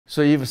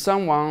So if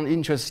someone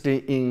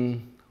interested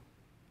in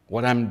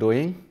what I'm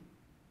doing,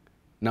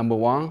 number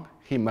one,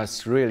 he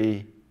must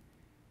really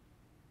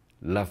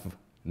love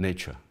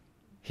nature.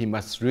 He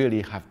must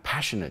really have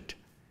passionate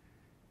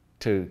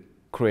to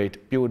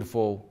create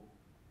beautiful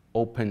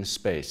open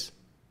space,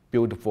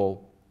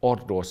 beautiful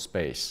outdoor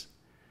space.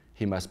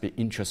 He must be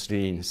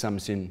interested in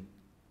something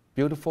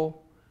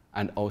beautiful,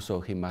 and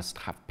also he must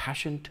have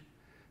passion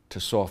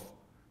to solve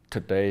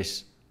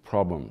today's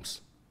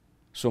problems.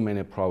 So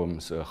many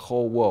problems the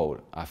whole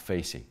world are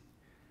facing.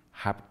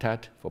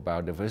 Habitat for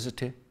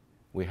biodiversity.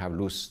 We have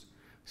lost,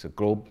 the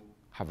globe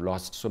have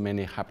lost so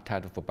many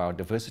habitat for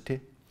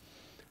biodiversity.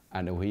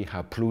 And we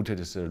have polluted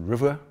the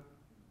river.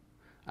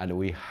 And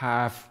we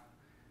have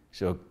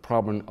the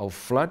problem of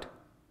flood.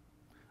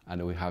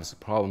 And we have the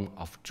problem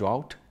of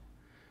drought.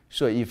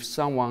 So if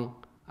someone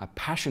are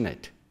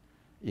passionate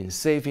in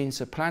saving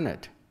the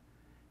planet,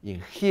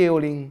 in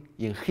healing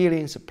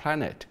the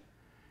planet,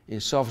 in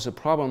solving the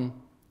problem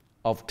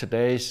of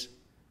today's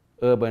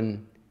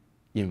urban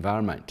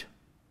environment,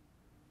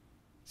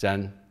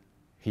 then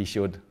he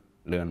should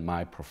learn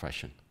my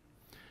profession.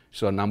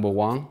 So number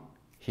one,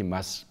 he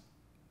must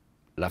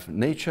love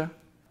nature.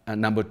 And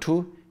number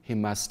two, he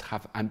must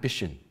have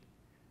ambition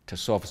to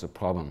solve the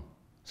problem,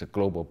 the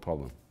global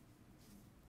problem.